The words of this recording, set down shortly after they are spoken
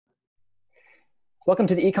Welcome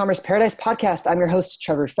to the E-commerce Paradise Podcast. I'm your host,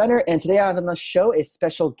 Trevor Fenner, and today I have on the show a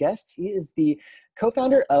special guest. He is the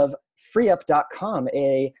co-founder of freeup.com,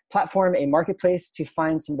 a platform, a marketplace to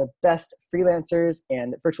find some of the best freelancers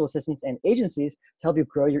and virtual assistants and agencies to help you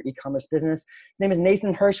grow your e-commerce business. His name is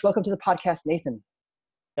Nathan Hirsch. Welcome to the podcast, Nathan.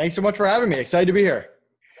 Thanks so much for having me. Excited to be here.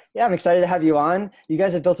 Yeah, I'm excited to have you on. You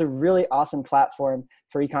guys have built a really awesome platform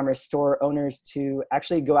for e-commerce store owners to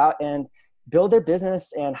actually go out and build their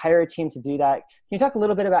business and hire a team to do that. Can you talk a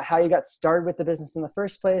little bit about how you got started with the business in the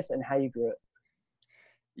first place and how you grew it?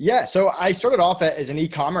 Yeah, so I started off as an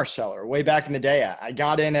e-commerce seller way back in the day. I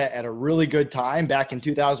got in at a really good time back in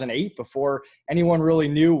 2008 before anyone really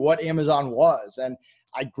knew what Amazon was. And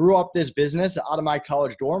I grew up this business out of my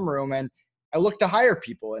college dorm room, and I looked to hire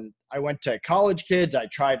people. And I went to college kids. I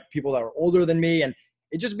tried people that were older than me, and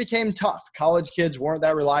it just became tough. College kids weren't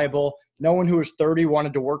that reliable. No one who was 30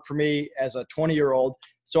 wanted to work for me as a 20-year-old.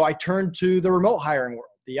 So I turned to the remote hiring world,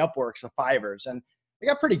 the Upworks, the Fivers, and I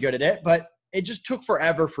got pretty good at it, but it just took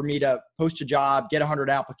forever for me to post a job, get 100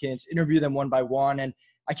 applicants, interview them one by one. And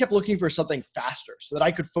I kept looking for something faster so that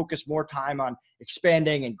I could focus more time on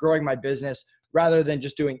expanding and growing my business rather than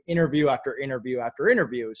just doing interview after interview after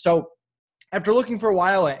interview. So after looking for a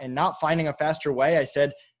while and not finding a faster way, I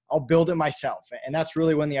said, I'll build it myself. And that's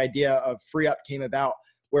really when the idea of FreeUp came about,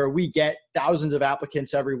 where we get thousands of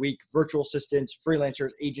applicants every week, virtual assistants,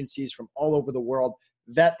 freelancers, agencies from all over the world,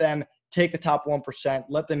 vet them, take the top 1%,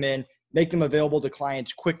 let them in, make them available to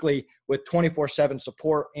clients quickly with 24/7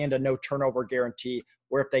 support and a no turnover guarantee,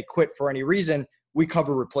 where if they quit for any reason, we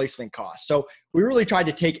cover replacement costs. So we really tried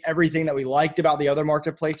to take everything that we liked about the other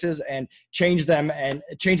marketplaces and change them and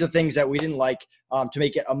change the things that we didn't like to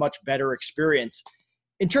make it a much better experience.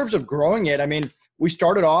 In terms of growing it, I mean, we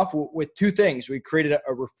started off with two things. We created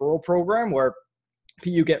a referral program where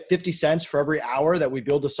you get 50 cents for every hour that we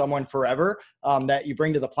build to someone forever that you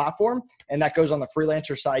bring to the platform. And that goes on the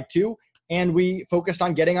freelancer side too. And we focused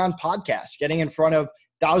on getting on podcasts, getting in front of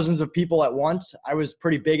thousands of people at once. I was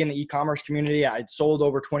pretty big in the e-commerce community. I'd sold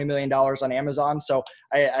over $20 million on Amazon. So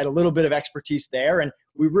I had a little bit of expertise there. And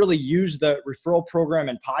we really used the referral program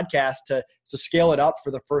and podcast to scale it up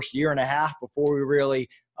for the first year and a half before we really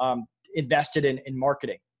invested in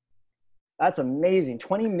marketing. That's amazing.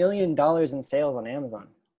 $20 million in sales on Amazon.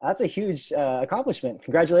 That's a huge accomplishment.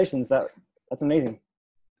 Congratulations. That's amazing.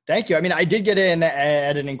 Thank you. I mean, I did get in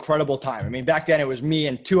at an incredible time. I mean, back then it was me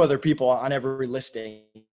and two other people on every listing.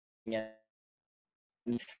 It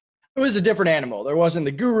was a different animal. There wasn't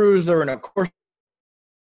the gurus. There were no course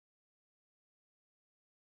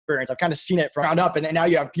experience. I've kind of seen it from ground up, and now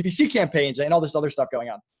you have PPC campaigns and all this other stuff going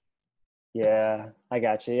on. Yeah, I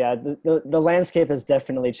got you. Yeah, the landscape has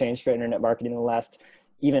definitely changed for internet marketing in the last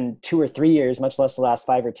even 2 or 3 years, much less the last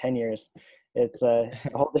 5 or 10 years. It's a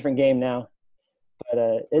whole different game now.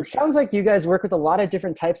 But it sounds like you guys work with a lot of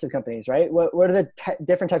different types of companies, right? What are the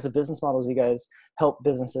different types of business models you guys help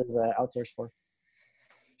businesses outsource for?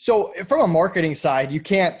 So from a marketing side, you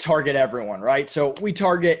can't target everyone, right? So we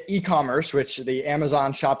target e-commerce, which the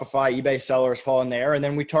Amazon, Shopify, eBay sellers fall in there. And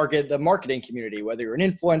then we target the marketing community, whether you're an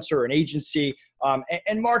influencer or an agency,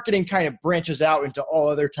 and marketing kind of branches out into all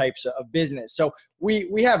other types of business. So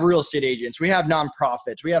we have real estate agents, we have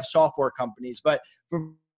nonprofits, we have software companies, but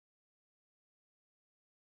from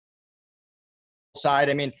side,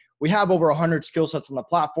 I mean, we have over 100 skill sets on the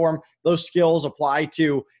platform. Those skills apply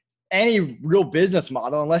to any real business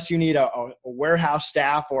model, unless you need a warehouse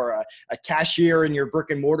staff or a cashier in your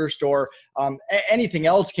brick and mortar store. Anything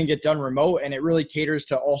else can get done remote, and it really caters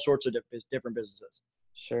to all sorts of different businesses.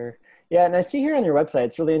 Sure. Yeah, and I see here on your website,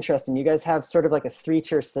 it's really interesting. You guys have sort of like a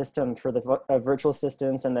 3-tier system for the virtual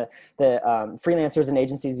assistants and the freelancers and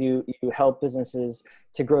agencies you help businesses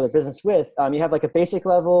to grow their business with. You have like a basic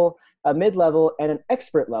level, a mid-level, and an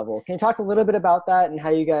expert level. Can you talk a little bit about that and how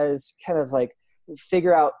you guys kind of like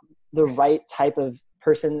figure out the right type of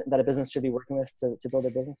person that a business should be working with to build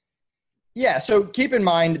their business? Yeah. So keep in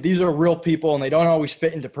mind, these are real people and they don't always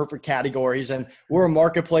fit into perfect categories. And we're a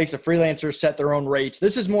marketplace. The freelancers set their own rates.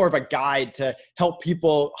 This is more of a guide to help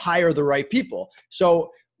people hire the right people. So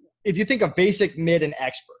if you think of basic, mid, and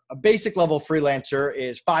expert, a basic level freelancer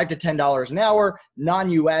is $5 to $10 an hour,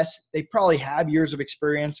 non-US. They probably have years of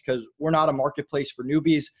experience because we're not a marketplace for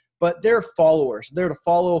newbies, but they're followers. They're to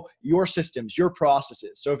follow your systems, your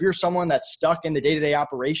processes. So if you're someone that's stuck in the day-to-day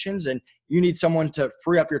operations and you need someone to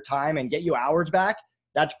free up your time and get you hours back,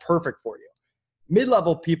 that's perfect for you.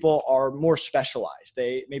 Mid-level people are more specialized.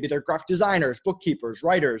 Maybe they're graphic designers, bookkeepers,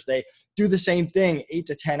 writers. They do the same thing 8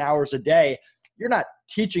 to 10 hours a day. You're not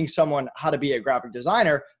teaching someone how to be a graphic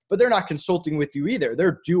designer, but they're not consulting with you either.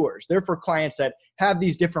 They're doers. They're for clients that have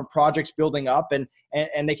these different projects building up, and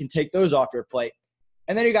they can take those off your plate.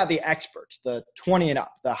 And then you got the experts, the 20 and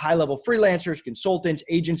up, the high-level freelancers, consultants,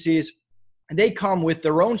 agencies. And they come with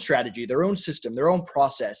their own strategy, their own system, their own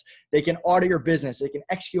process. They can audit your business. They can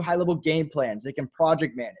execute high-level game plans. They can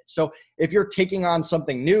project manage. So if you're taking on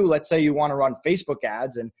something new, let's say you want to run Facebook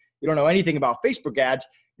ads and you don't know anything about Facebook ads,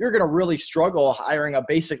 you're going to really struggle hiring a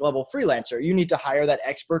basic level freelancer. You need to hire that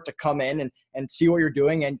expert to come in and see what you're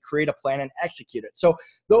doing and create a plan and execute it. So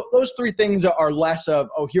those three things are less of,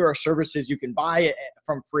 oh, here are services you can buy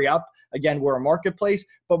from FreeUp. Again, we're a marketplace,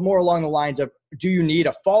 but more along the lines of, do you need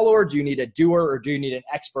a follower? Do you need a doer? Or do you need an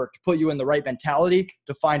expert to put you in the right mentality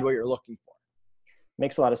to find what you're looking for?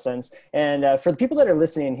 Makes a lot of sense. And for the people that are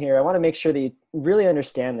listening here, I want to make sure that you really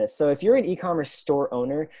understand this. So if you're an e-commerce store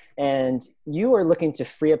owner and you are looking to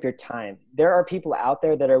free up your time, there are people out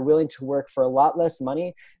there that are willing to work for a lot less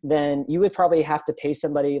money than you would probably have to pay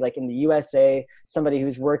somebody like in the USA, somebody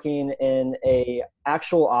who's working in a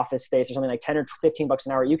actual office space or something like 10 or 15 bucks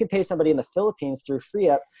an hour. You could pay somebody in the Philippines through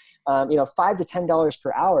FreeUp, $5 to $10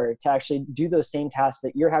 per hour to actually do those same tasks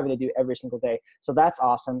that you're having to do every single day. So that's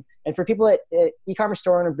awesome. And for people at e-commerce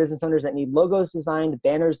store owner, business owners that need logos designed,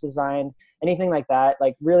 banners designed, anything like that,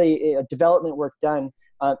 like really development work done,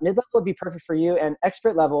 mid-level would be perfect for you. And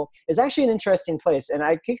expert level is actually an interesting place. And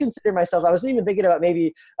I could consider myself, I was even thinking about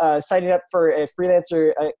maybe signing up for a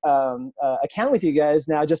freelancer account with you guys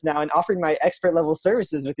just now and offering my expert level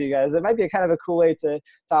services with you guys. It might be a kind of a cool way to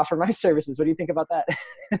offer my services. What do you think about that?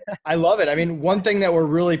 I love it. I mean, one thing that we're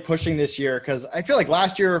really pushing this year, because I feel like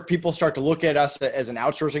last year people start to look at us as an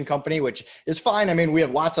outsourcing company, which is fine. I mean, we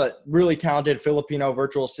have lots of really talented Filipino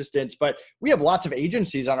virtual assistants, but we have lots of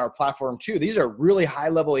agencies on our platform too. These are really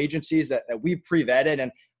high-level agencies that we've pre-vetted,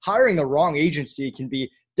 and hiring the wrong agency can be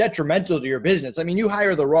detrimental to your business. I mean, you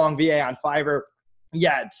hire the wrong VA on Fiverr,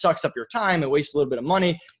 yeah, it sucks up your time. It wastes a little bit of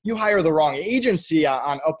money. You hire the wrong agency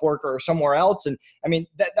on Upwork or somewhere else, and I mean,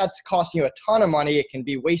 that's costing you a ton of money. It can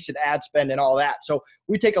be wasted ad spend and all that. So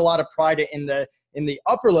we take a lot of pride in the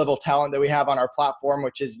upper level talent that we have on our platform,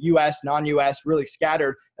 which is US, non-US, really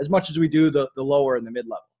scattered, as much as we do the lower and the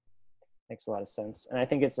mid-level. Makes a lot of sense. And I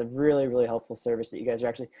think it's a really, really helpful service that you guys are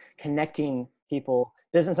actually connecting people,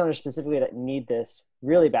 business owners specifically, that need this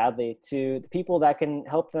really badly to the people that can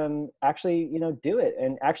help them actually, do it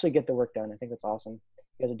and actually get the work done. I think that's awesome.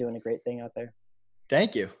 You guys are doing a great thing out there.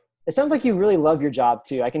 Thank you. It sounds like you really love your job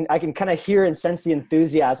too. I can kind of hear and sense the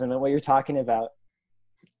enthusiasm in what you're talking about.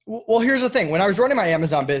 Well, here's the thing. When I was running my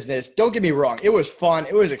Amazon business, don't get me wrong, it was fun.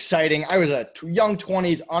 It was exciting. I was a young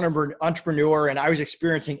 20s entrepreneur, and I was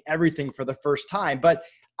experiencing everything for the first time. But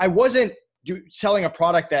I wasn't selling a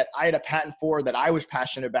product that I had a patent for, that I was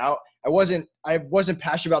passionate about. I wasn't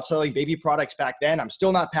passionate about selling baby products back then. I'm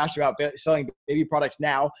still not passionate about selling baby products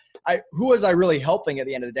now. Who was I really helping at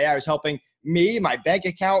the end of the day? I was helping me, my bank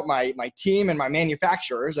account, my team, and my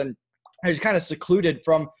manufacturers. And I was kind of secluded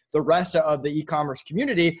from the rest of the e-commerce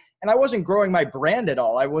community, and I wasn't growing my brand at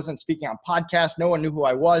all. I wasn't speaking on podcasts. No one knew who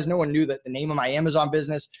I was. No one knew the name of my Amazon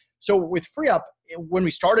business. So with FreeUp, when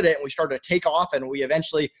we started it and we started to take off and we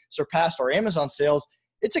eventually surpassed our Amazon sales,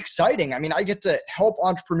 it's exciting. I mean, I get to help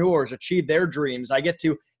entrepreneurs achieve their dreams. I get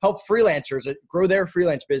to help freelancers grow their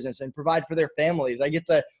freelance business and provide for their families. I get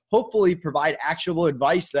to hopefully provide actionable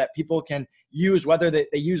advice that people can use, whether they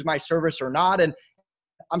use my service or not. And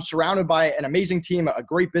I'm surrounded by an amazing team, a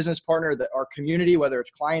great business partner, that our community, whether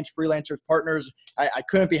it's clients, freelancers, partners, I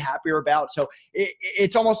couldn't be happier about. So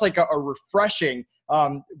it's almost like a refreshing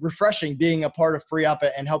being a part of FreeUp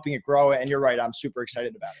and helping it grow. And you're right, I'm super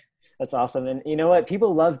excited about it. That's awesome. And you know what?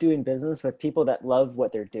 People love doing business with people that love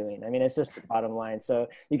what they're doing. I mean, it's just the bottom line. So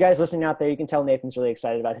you guys listening out there, you can tell Nathan's really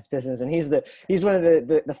excited about his business, and he's one of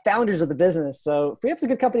the founders of the business. So FreeUp's a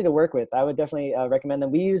good company to work with. I would definitely recommend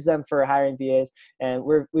them. We use them for hiring VAs, and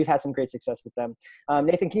we've had some great success with them.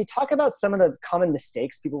 Nathan, can you talk about some of the common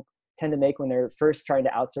mistakes people tend to make when they're first trying to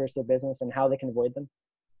outsource their business and how they can avoid them?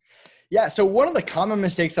 Yeah. So one of the common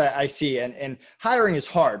mistakes I see, and hiring is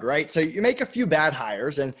hard, right? So you make a few bad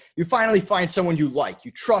hires and you finally find someone you like,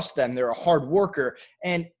 you trust them, they're a hard worker.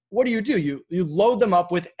 And what do? You load them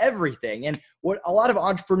up with everything. And what a lot of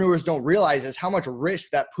entrepreneurs don't realize is how much risk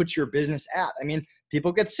that puts your business at. I mean,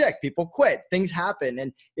 people get sick, people quit, things happen.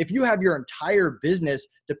 And if you have your entire business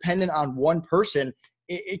dependent on one person,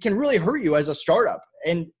 it can really hurt you as a startup.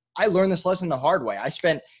 And I learned this lesson the hard way. I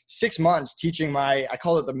spent 6 months teaching I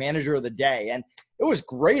call it the manager of the day. And it was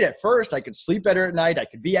great at first. I could sleep better at night. I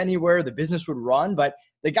could be anywhere. The business would run. But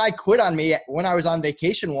the guy quit on me when I was on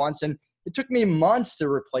vacation once, and it took me months to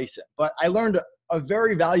replace him. But I learned a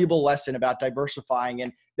very valuable lesson about diversifying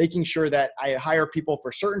and making sure that I hire people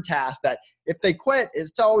for certain tasks that if they quit,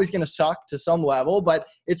 it's always going to suck to some level, but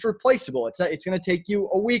it's replaceable. It's going to take you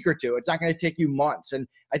a week or two. It's not going to take you months. And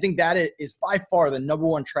I think that is by far the number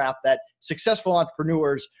one trap that successful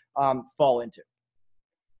entrepreneurs fall into.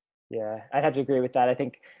 Yeah, I'd have to agree with that. I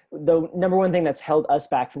think the number one thing that's held us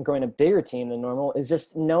back from growing a bigger team than normal is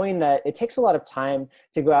just knowing that it takes a lot of time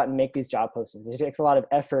to go out and make these job postings. It takes a lot of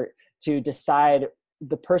effort to decide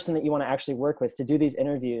the person that you want to actually work with, to do these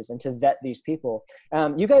interviews and to vet these people.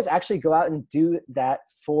 You guys actually go out and do that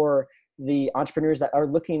for the entrepreneurs that are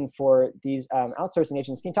looking for these outsourcing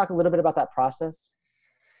agents. Can you talk a little bit about that process?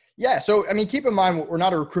 Yeah. So, I mean, keep in mind, we're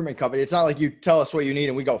not a recruitment company. It's not like you tell us what you need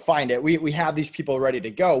and we go find it. We have these people ready to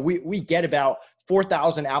go. We get about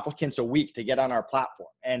 4,000 applicants a week to get on our platform,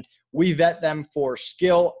 and we vet them for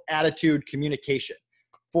skill, attitude, communication.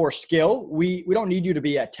 For skill, we don't need you to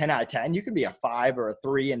be a 10 out of 10. You can be a 5 or a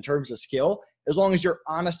 3 in terms of skill, as long as you're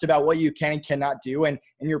honest about what you can and cannot do, and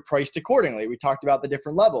you're priced accordingly. We talked about the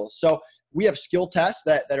different levels. So we have skill tests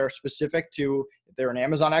that are specific to, if they're an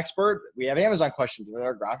Amazon expert, we have Amazon questions. If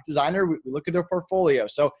they're a graphic designer, we look at their portfolio.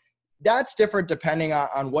 So that's different depending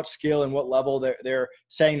on what skill and what level they're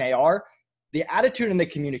saying they are. The attitude and the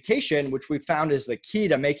communication, which we found is the key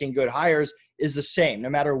to making good hires, is the same, no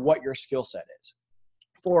matter what your skill set is.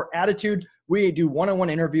 For attitude, we do one-on-one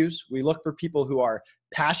interviews. We look for people who are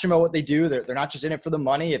passionate about what they do. They're not just in it for the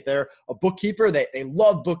money. If they're a bookkeeper, they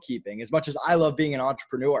love bookkeeping as much as I love being an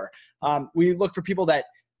entrepreneur. We look for people that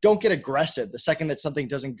don't get aggressive the second that something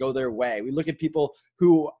doesn't go their way. We look at people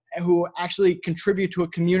who actually contribute to a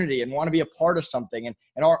community and want to be a part of something and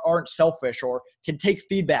aren't selfish or can take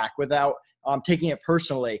feedback without taking it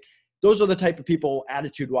personally. Those are the type of people,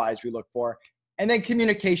 attitude-wise, we look for. And then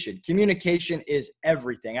communication. Communication is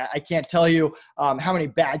everything. I can't tell you how many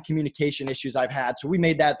bad communication issues I've had. So we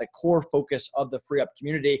made that the core focus of the Free Up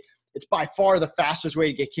community. It's by far the fastest way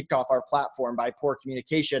to get kicked off our platform by poor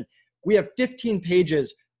communication. We have 15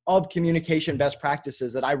 pages of communication best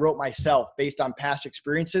practices that I wrote myself based on past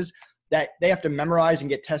experiences that they have to memorize and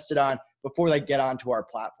get tested on before they get onto our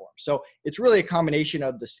platform. So it's really a combination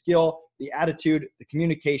of the skill, the attitude, the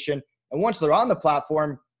communication. And once they're on the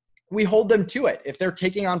platform, we hold them to it. If they're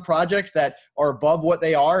taking on projects that are above what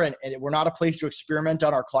they are and we're not a place to experiment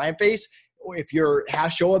on our client base, or if you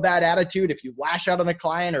show a bad attitude, if you lash out on a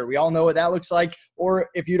client, or we all know what that looks like, or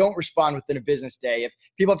if you don't respond within a business day, if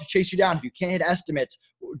people have to chase you down, if you can't hit estimates,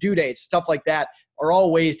 due dates, stuff like that, are all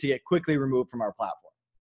ways to get quickly removed from our platform.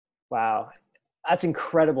 Wow. That's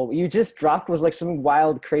incredible. What you just dropped was like some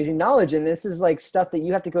wild, crazy knowledge. And this is like stuff that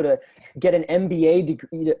you have to go to get an MBA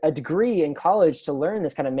degree, a degree in college to learn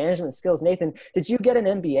this kind of management skills. Nathan, did you get an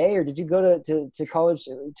MBA or did you go to college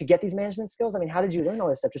to get these management skills? I mean, how did you learn all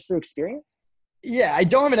this stuff? Just through experience? Yeah, I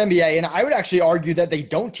don't have an MBA, and I would actually argue that they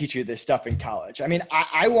don't teach you this stuff in college. I mean,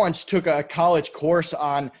 I once took a college course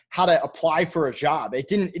on how to apply for a job. It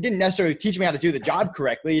didn't necessarily teach me how to do the job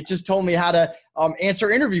correctly. It just told me how to answer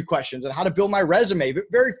interview questions and how to build my resume, but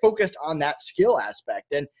very focused on that skill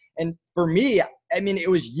aspect. And for me, I mean, it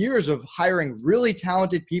was years of hiring really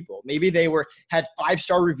talented people. Maybe they had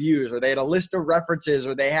 5-star reviews, or they had a list of references,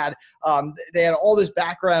 or they had all this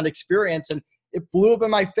background experience, and it blew up in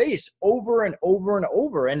my face over and over and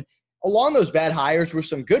over. And along those bad hires were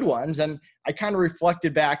some good ones. And I kind of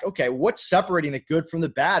reflected back, okay, what's separating the good from the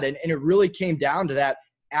bad? And it really came down to that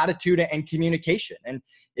attitude and communication. And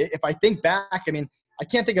if I think back, I mean, I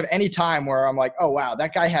can't think of any time where I'm like, oh, wow,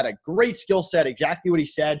 that guy had a great skill set, exactly what he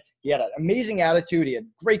said. He had an amazing attitude. He had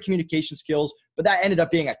great communication skills, but that ended up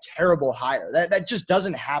being a terrible hire. That just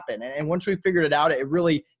doesn't happen. And once we figured it out, it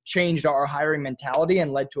really changed our hiring mentality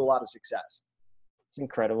and led to a lot of success. It's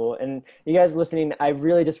incredible. And you guys listening, I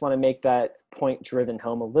really just want to make that point driven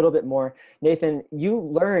home a little bit more. Nathan, you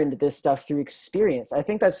learned this stuff through experience. I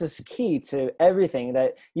think that's just key to everything,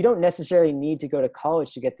 that you don't necessarily need to go to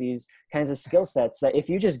college to get these kinds of skill sets, that if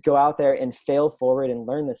you just go out there and fail forward and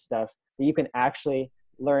learn this stuff, that you can actually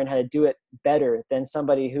learn how to do it better than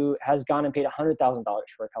somebody who has gone and paid $100,000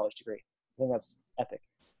 for a college degree. I think that's epic.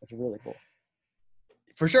 That's really cool.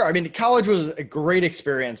 For sure. I mean, college was a great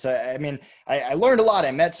experience. I mean, I learned a lot.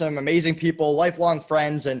 I met some amazing people, lifelong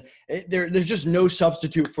friends, and there's just no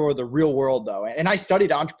substitute for the real world, though. And I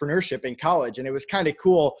studied entrepreneurship in college, and it was kind of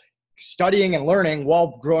cool studying and learning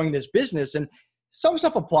while growing this business. And some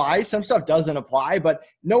stuff applies, some stuff doesn't apply, but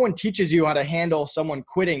no one teaches you how to handle someone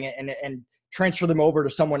quitting and transfer them over to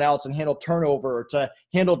someone else and handle turnover, or to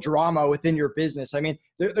handle drama within your business. I mean,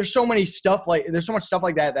 there's so much stuff like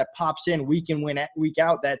that pops in week in, week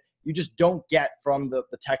out that you just don't get from the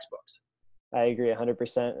textbooks. I agree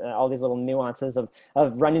 100%. All these little nuances of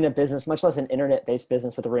running a business, much less an internet-based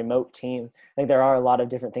business with a remote team. I think there are a lot of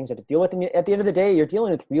different things to deal with. And at the end of the day, you're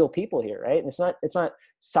dealing with real people here, right? And it's not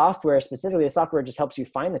software specifically. The software just helps you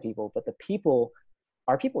find the people, but the people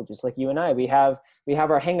are people just like you and I. We have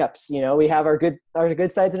our hangups, we have our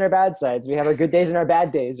good sides and our bad sides. We have our good days and our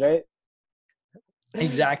bad days, right?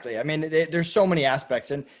 Exactly. I mean, there's so many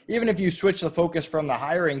aspects. And even if you switch the focus from the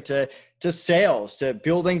hiring to sales, to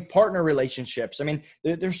building partner relationships, I mean,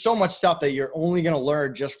 there's so much stuff that you're only going to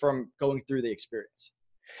learn just from going through the experience.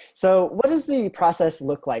 So what does the process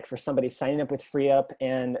look like for somebody signing up with FreeUp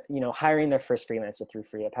and, hiring their first freelancer through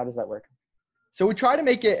FreeUp? How does that work? So we try to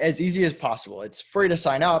make it as easy as possible. It's free to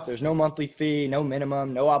sign up. There's no monthly fee, no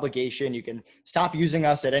minimum, no obligation. You can stop using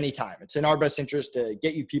us at any time. It's in our best interest to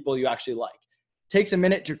get you people you actually like. Takes a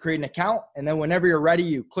minute to create an account, and then whenever you're ready,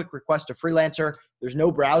 you click request a freelancer. There's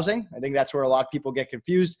no browsing. I think that's where a lot of people get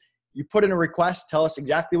confused. You put in a request, tell us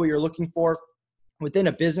exactly what you're looking for. Within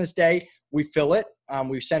a business day, we fill it.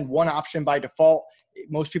 We send one option by default.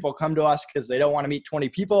 Most people come to us because they don't want to meet 20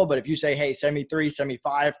 people, but if you say, hey, send me 3, send me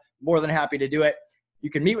 5, more than happy to do it. You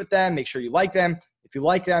can meet with them, make sure you like them. If you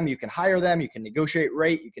like them, you can hire them, you can negotiate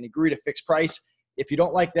rate, you can agree to fixed price. If you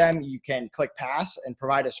don't like them, you can click pass and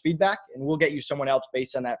provide us feedback, and we'll get you someone else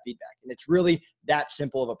based on that feedback. And it's really that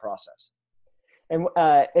simple of a process. And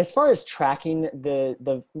as far as tracking the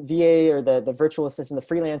VA or the virtual assistant, the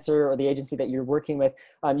freelancer or the agency that you're working with,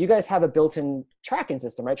 you guys have a built-in tracking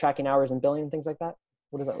system, right? Tracking hours and billing and things like that.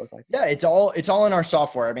 What does that look like? Yeah, it's all in our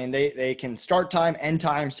software. I mean, they can start time, end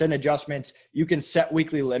time, send adjustments. You can set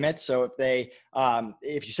weekly limits. So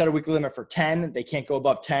if you set a weekly limit for 10, they can't go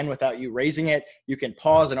above 10 without you raising it. You can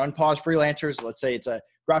pause and unpause freelancers. Let's say it's a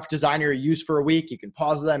graphic designer you use for a week. You can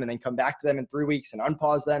pause them and then come back to them in 3 weeks and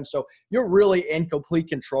unpause them. So you're really in complete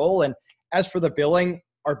control. And as for the billing,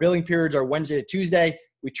 our billing periods are Wednesday to Tuesday.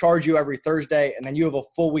 We charge you every Thursday, and then you have a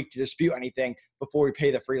full week to dispute anything before we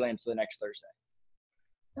pay the freelance for the next Thursday.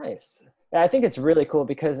 Nice. Yeah, I think it's really cool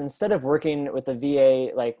because instead of working with the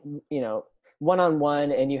VA, like,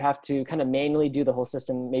 one-on-one, and you have to kind of manually do the whole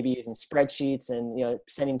system, maybe using spreadsheets and,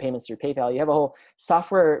 sending payments through PayPal, you have a whole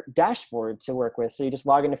software dashboard to work with. So you just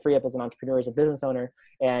log into FreeUp as an entrepreneur, as a business owner,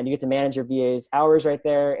 and you get to manage your VA's hours right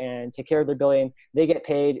there and take care of their billing. They get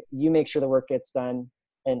paid, you make sure the work gets done,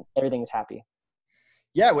 and everything's happy.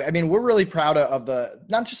 Yeah, I mean, we're really proud of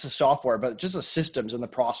not just the software, but just the systems and the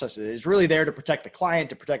processes. It's really there to protect the client,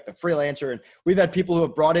 to protect the freelancer. And we've had people who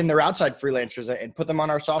have brought in their outside freelancers and put them on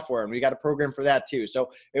our software, and we got a program for that too.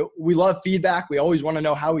 So we love feedback. We always want to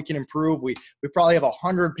know how we can improve. We probably have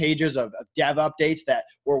 100 pages of dev updates that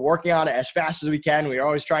we're working on as fast as we can. We're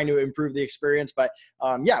always trying to improve the experience, but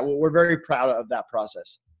we're very proud of that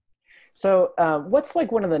process. So what's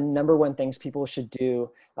like one of the number one things people should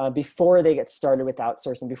do before they get started with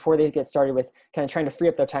outsourcing, before they get started with kind of trying to free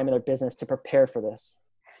up their time in their business to prepare for this?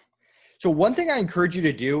 So one thing I encourage you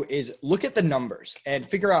to do is look at the numbers and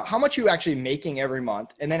figure out how much you're actually making every month,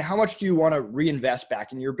 and then how much do you want to reinvest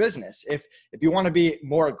back in your business. If you want to be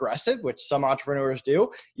more aggressive, which some entrepreneurs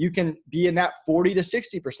do, you can be in that 40 to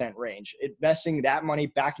 60% range, investing that money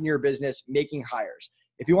back in your business, making hires.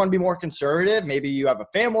 If you want to be more conservative, maybe you have a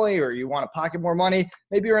family or you want to pocket more money,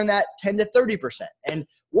 maybe you're in that 10 to 30%. And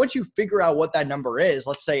once you figure out what that number is,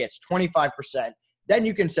 let's say it's 25%, then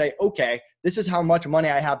you can say, okay, this is how much money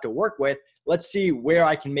I have to work with. Let's see where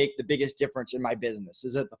I can make the biggest difference in my business.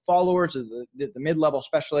 Is it the followers, is it the mid-level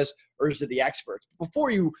specialists, or is it the experts? Before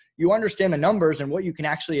you understand the numbers and what you can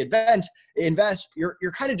actually invest, you're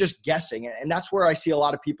kind of just guessing. And that's where I see a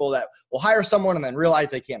lot of people that will hire someone and then realize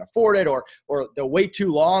they can't afford it, or they'll wait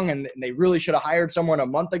too long and they really should have hired someone a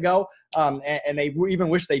month ago. And they even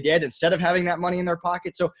wish they did instead of having that money in their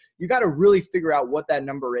pocket. So you got to really figure out what that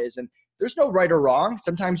number is. And there's no right or wrong.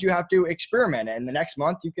 Sometimes you have to experiment, and the next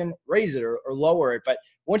month you can raise it or lower it. But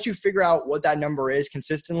once you figure out what that number is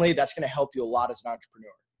consistently, that's going to help you a lot as an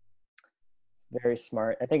entrepreneur. Very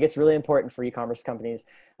smart. I think it's really important for e-commerce companies,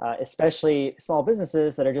 especially small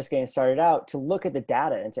businesses that are just getting started out, to look at the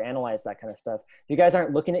data and to analyze that kind of stuff. If you guys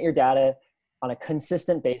aren't looking at your data on a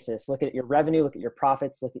consistent basis, look at your revenue, look at your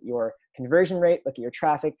profits, look at your conversion rate, look at your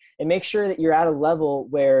traffic, and make sure that you're at a level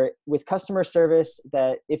where with customer service,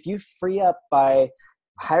 that if you free up by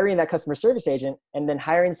hiring that customer service agent and then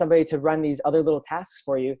hiring somebody to run these other little tasks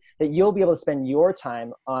for you, that you'll be able to spend your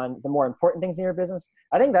time on the more important things in your business.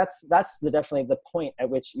 I think that's definitely the point at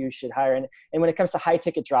which you should hire. And when it comes to high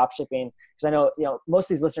ticket drop shipping, because I know, most of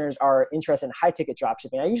these listeners are interested in high ticket drop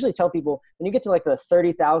shipping. I usually tell people when you get to like the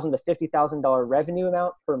 $30,000 to $50,000 revenue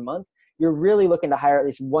amount per month, you're really looking to hire at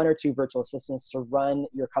least 1 or 2 virtual assistants to run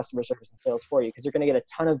your customer service and sales for you, because you're going to get a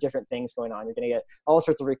ton of different things going on. You're going to get all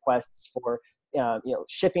sorts of requests for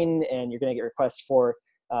shipping, and you're going to get requests for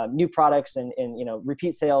new products and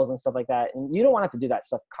repeat sales and stuff like that. And you don't want to have to do that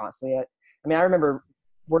stuff constantly. I mean, I remember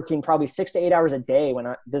working probably 6 to 8 hours a day when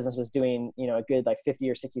our business was doing, a good like 50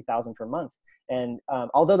 or 60,000 per month. And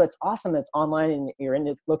although that's awesome, it's online and you're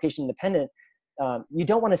in location independent, you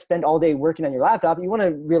don't want to spend all day working on your laptop. You want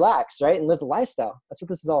to relax, right? And live the lifestyle. That's what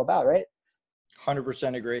this is all about, right?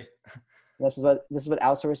 100% agree. This is what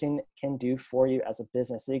outsourcing can do for you as a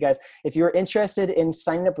business. So you guys, if you're interested in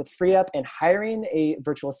signing up with FreeUp and hiring a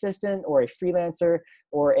virtual assistant or a freelancer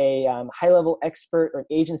or a high-level expert or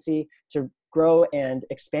agency to grow and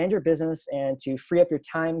expand your business and to free up your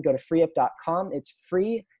time, go to freeup.com. It's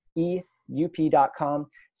freeup.com.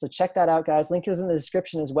 So check that out, guys. Link is in the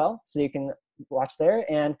description as well, so you can watch there.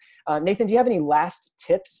 And Nathan, do you have any last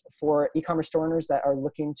tips for e-commerce store owners that are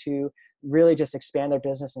looking to really just expand their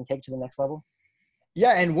business and take it to the next level?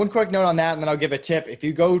 Yeah. And one quick note on that, and then I'll give a tip. If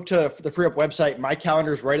you go to the FreeUp website, my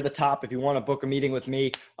calendar is right at the top. If you want to book a meeting with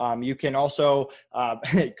me, you can also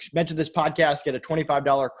mention this podcast, get a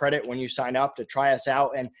 $25 credit when you sign up to try us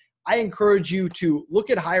out. And I encourage you to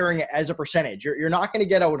look at hiring as a percentage. You're not going to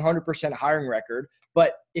get a 100% hiring record,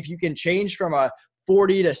 but if you can change from a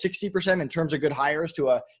 40 to 60% in terms of good hires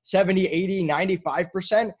to a 70, 80,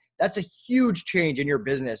 95%, that's a huge change in your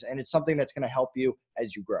business. And it's something that's going to help you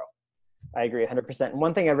as you grow. I agree 100%. And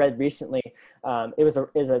one thing I read recently, it was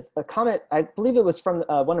a comment, I believe it was from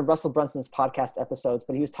one of Russell Brunson's podcast episodes,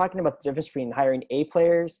 but he was talking about the difference between hiring A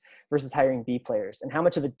players versus hiring B players and how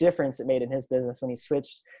much of a difference it made in his business when he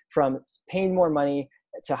switched from paying more money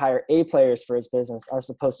to hire A players for his business as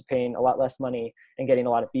opposed to paying a lot less money and getting a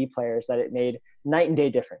lot of B players, that it made night and day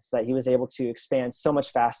difference, that he was able to expand so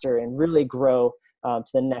much faster and really grow to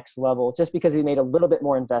the next level just because he made a little bit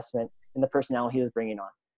more investment in the personnel he was bringing on.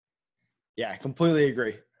 Yeah, I completely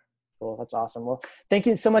agree. Cool. That's awesome. Well, thank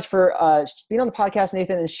you so much for being on the podcast,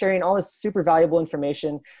 Nathan, and sharing all this super valuable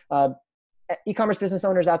information. E-commerce business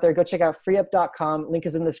owners out there, go check out freeup.com. Link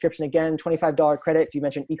is in the description. Again, $25 credit if you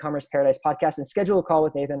mention E-commerce Paradise Podcast, and schedule a call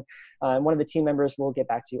with Nathan. One of the team members will get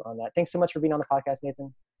back to you on that. Thanks so much for being on the podcast,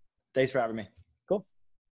 Nathan. Thanks for having me. Cool.